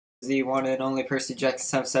The one and only Percy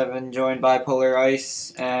Jackson 77, joined by Polar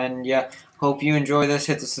Ice. And yeah, hope you enjoy this.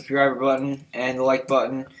 Hit the subscribe button and the like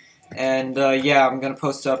button. And yeah, I'm gonna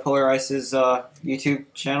post Polar Ice's YouTube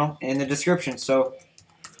channel in the description. So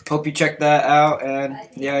hope you check that out. And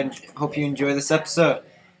yeah, hope you enjoy this episode.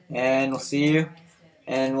 And we'll see you.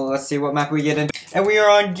 And let's see what map we get into. And we are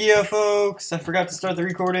on Gia, folks. I forgot to start the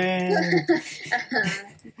recording.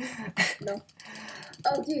 No.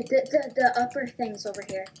 Oh, dude, the upper thing's over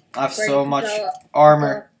here. I have so much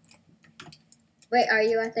armor. Wait, are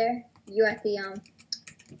you out there? You at the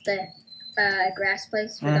grass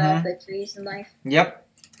place with all the trees and life? Yep.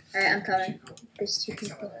 Alright, I'm coming. There's two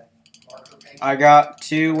people. I got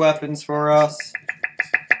 2 weapons for us.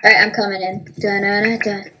 Alright, I'm coming in.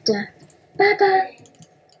 Da-na-na-da-da. Bye-bye.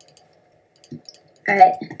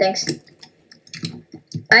 Alright, thanks.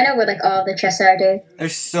 I know where, like, all the chests are, dude.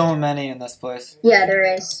 There's so many in this place. Yeah,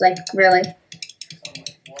 there is. Like, really.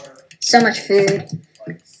 So much food.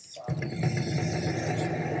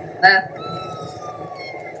 Wow.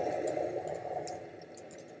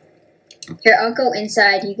 Here, I'll go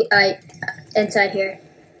inside. Inside here.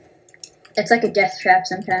 It's like a death trap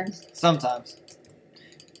sometimes. Sometimes.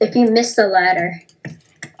 If you miss the ladder.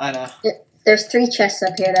 I know. There's 3 chests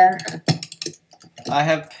up here, though. I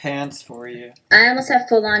have pants for you. I almost have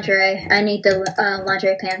full lingerie. I need the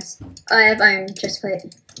lingerie pants. I have iron chest plate.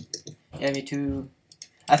 Yeah, me too.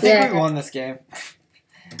 I think we won this game.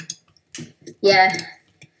 Yeah.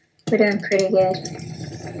 We're doing pretty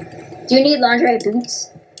good. Do you need lingerie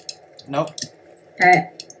boots? Nope.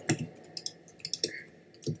 Alright.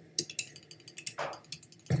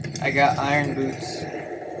 I got iron boots.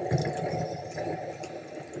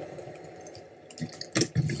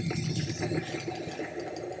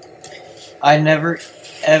 I never,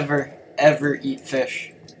 ever, ever eat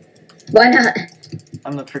fish. Why not?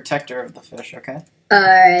 I'm the protector of the fish, okay?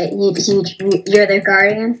 Alright, you're the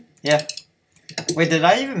guardian? Yeah. Wait, did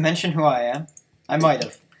I even mention who I am? I might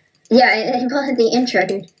have. Yeah, it wasn't the intro,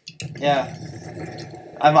 dude. Yeah.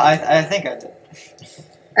 I think I did.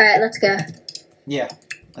 Alright, let's go. Yeah.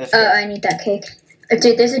 Let's Oh, go. I need that cake.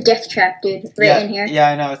 Dude, there's a death trap, dude, in here. Yeah,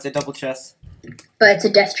 I know. It's a double chest. But it's a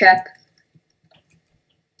death trap.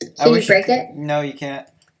 Can you break it? No, you can't.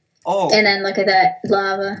 Oh. And then look at that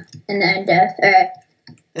lava, and then death. Alright.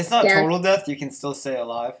 It's not total death. You can still stay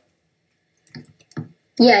alive.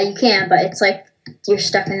 Yeah, you can, but it's like you're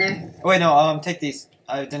stuck in there. Oh, wait, no. Take these.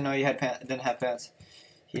 I didn't know you had didn't have pants.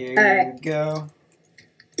 Here you go.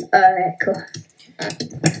 Alright, cool.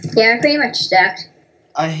 Yeah, I'm pretty much stacked.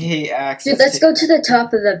 I hate axes. Dude, let's go to the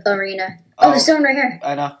top of the arena. Oh, there's someone right here.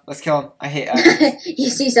 I know. Let's kill him. I hate axes. He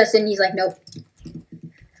sees us and he's like, nope.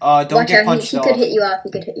 Don't get punched he off. could hit you off. He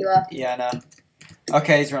could hit you off. Yeah, I know.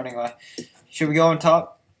 Okay, he's running away. Should we go on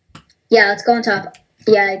top? Yeah, let's go on top.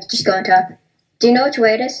 Yeah, just go on top. Do you know which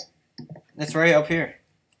way it is? It's right up here.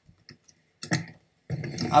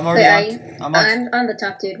 I'm already I'm on the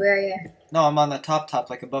top, dude. Where are you? No, I'm on the top,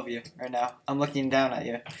 like above you right now. I'm looking down at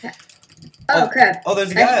you. Oh, crap. Oh,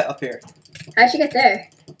 there's a guy up here. How'd you get there?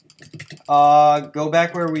 Go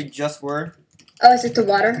back where we just were. Oh, is it the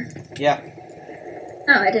water? Yeah.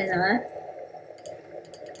 Oh, I didn't know that.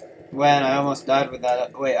 When I almost died with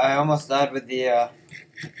that. Wait, I almost died with the,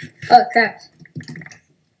 Oh, crap.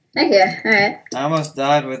 Thank you. Alright. I almost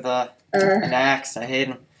died with, an axe. I hate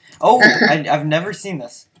him. Oh, I've never seen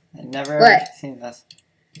this. I've never ever seen this.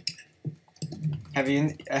 Have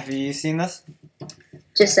you seen this?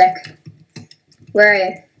 Just a sec. Where are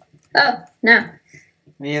you? Oh, no.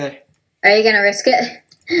 Me either. Are you gonna risk it?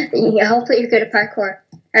 Yeah, hopefully you're good at parkour.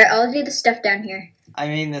 Alright, I'll do the stuff down here. I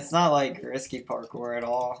mean, it's not like risky parkour at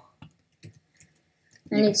all.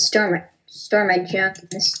 I need to store my junk in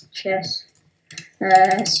this chest.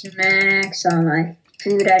 Snacks, all my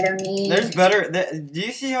food I don't need. There's better. Do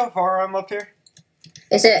you see how far I'm up here?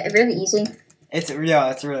 Is it really easy? It's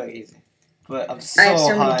really easy. But I'm so I have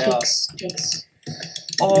so high many up. cakes.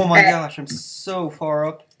 Oh my gosh, I'm so far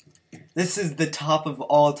up. This is the top of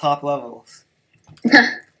all top levels.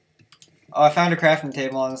 Oh, I found a crafting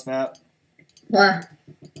table on this map. Wow.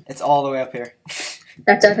 It's all the way up here.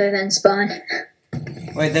 That's other than spawn.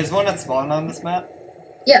 Wait, there's one that spawned on this map?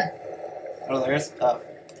 Yeah. Oh, there is? Oh.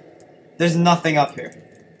 There's nothing up here.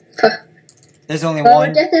 There's only well, one.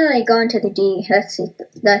 we're definitely going to the D.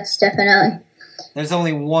 That's definitely. There's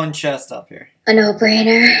only one chest up here. A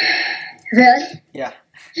no-brainer. Really? Yeah.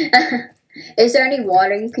 Is there any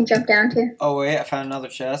water you can jump down to? Oh wait, I found another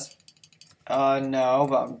chest. No,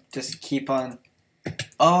 but just keep on.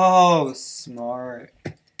 Oh, smart.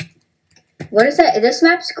 What is that? This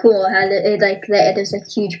map's cool. How there's a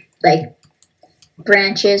huge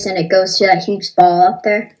branches and it goes to that huge ball up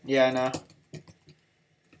there. Yeah, I know.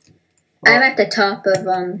 I'm at the top of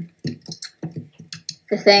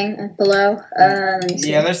the thing below. Let me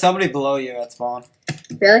see. Yeah, there's somebody below you at spawn.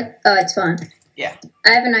 Really? Oh, it's fun. Yeah.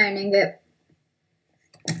 I have an iron ingot.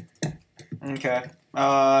 Okay. Yeah,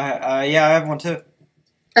 I have one too.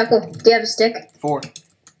 Oh, cool. Do you have a stick? 4. Do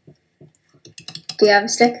you have a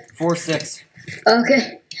stick? 4 sticks.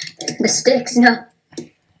 Okay. The sticks, no.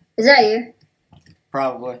 Is that you?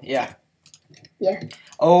 Probably. Yeah. Yeah.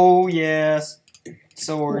 Oh yes.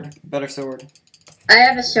 Sword. Better sword. I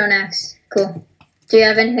have a stone axe. Cool. Do you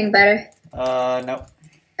have anything better? No.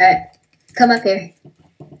 Alright. Come up here.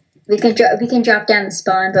 We can drop down the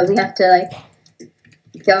spawn, but we have to like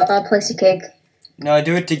I'll place a cake. No, I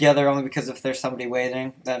do it together only because if there's somebody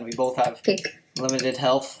waiting, then we both have Cake. limited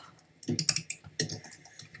health.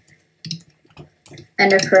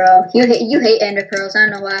 Ender pearl. You hate ender pearls, I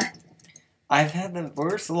don't know why. I've had the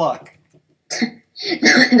worst luck.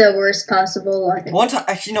 The worst possible luck. One time,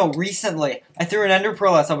 actually no, recently, I threw an ender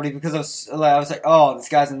pearl at somebody because I was like, oh, this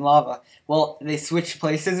guy's in lava. Well, they switched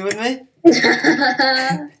places with me.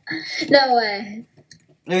 No way.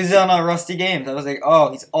 It was on a Rusty Games. I was like,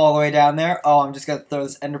 oh, he's all the way down there. Oh, I'm just gonna throw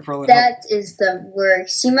this ender pearl in. That is the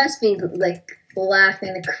worst. You must be like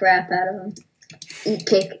laughing the crap out of him. Eat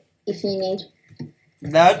cake if you need.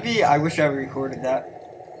 That would be. I wish I recorded that.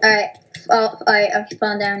 Alright. I've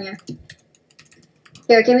fallen down here.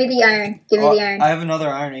 Here, give me the iron. Give me the iron. I have another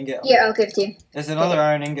iron ingot. Here, I'll give it to you. There's another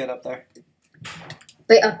iron ingot up there.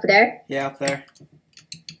 Wait, up there? Yeah, up there.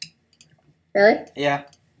 Really? Yeah.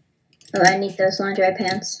 Oh, I need those lingerie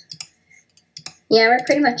pants. Yeah, we're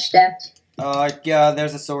pretty much stacked. Yeah,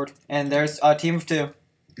 there's a sword. And there's a team of 2.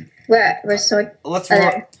 Where's sword? Let's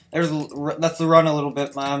run. Let's run a little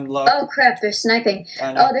bit, man. I'm low. Oh crap, they're sniping.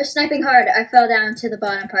 I know. Oh, they're sniping hard. I fell down to the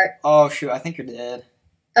bottom part. Oh shoot, I think you're dead.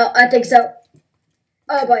 Oh, I think so.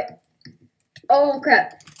 Oh boy. Oh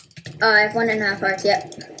crap. I have 1.5 hearts,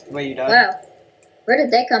 yep. Wait, you died? Wow. Where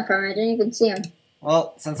did they come from? I didn't even see them.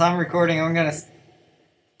 Well, since I'm recording, I'm gonna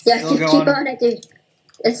Yeah, still keep on it, dude.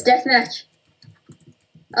 It's deathmatch.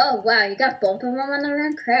 Oh, wow, you got both of them on the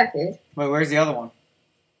run? Crap, dude. Wait, where's the other one?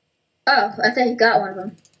 Oh, I thought you got one of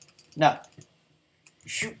them. No.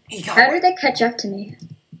 Shoot, he got How one. did they catch up to me?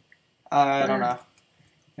 I don't know.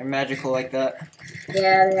 They're magical like that.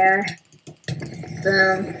 Yeah, they are.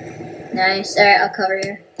 Boom. Nice. Alright, I'll cover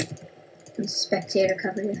you. Spectator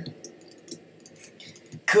cover you.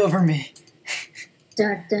 Cover me.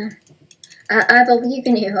 Dun, dun. I believe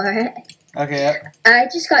in you, alright? Okay. I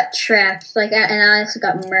just got trapped, and I also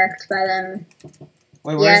got murked by them.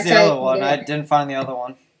 Wait, where's the other one? Yeah. I didn't find the other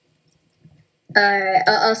one. Alright,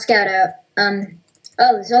 I'll scout out.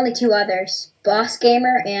 Oh, there's only 2 others. Boss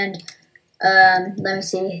Gamer and, let me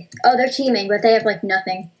see. Oh, they're teaming, but they have,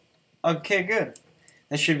 nothing. Okay, good.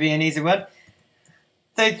 This should be an easy one.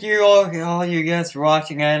 Thank you all you guys for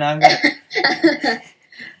watching, and I'm gonna...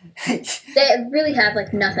 They really have,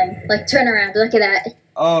 nothing. Turn around, look at that.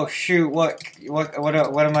 Oh shoot! What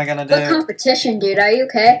am I gonna do? What competition, dude? Are you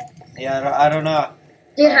okay? Yeah, I don't know.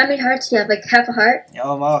 Dude, how many hearts do you have? Half a heart? Yeah,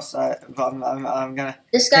 almost. I'm gonna.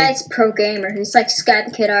 This guy's pro gamer. He's like Sky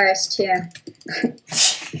the Kid RS too.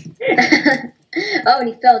 Oh, and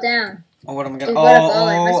he fell down. Oh, what am I gonna? Dude, what a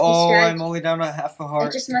baller. Must be strategy. I'm only down to half a heart.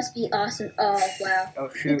 It just must be awesome. Oh wow. Oh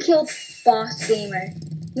You shoot! killed Boss Gamer.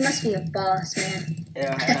 You must be a boss, man.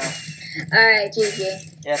 Yeah, I know. Alright,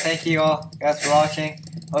 GG. Yeah, thank you all guys for watching.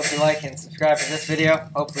 Hope you like and subscribe for this video.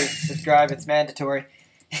 Hopefully subscribe, it's mandatory.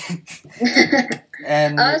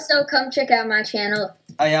 And Also, come check out my channel.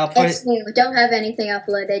 yeah, I'll put It's new. Don't have anything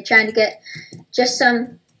uploaded. Trying to get just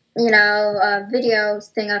some, videos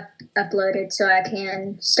thing uploaded so I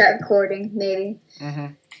can start recording, maybe.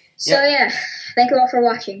 Mm-hmm. So, yeah. Thank you all for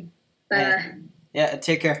watching. Bye. Yeah,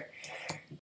 take care.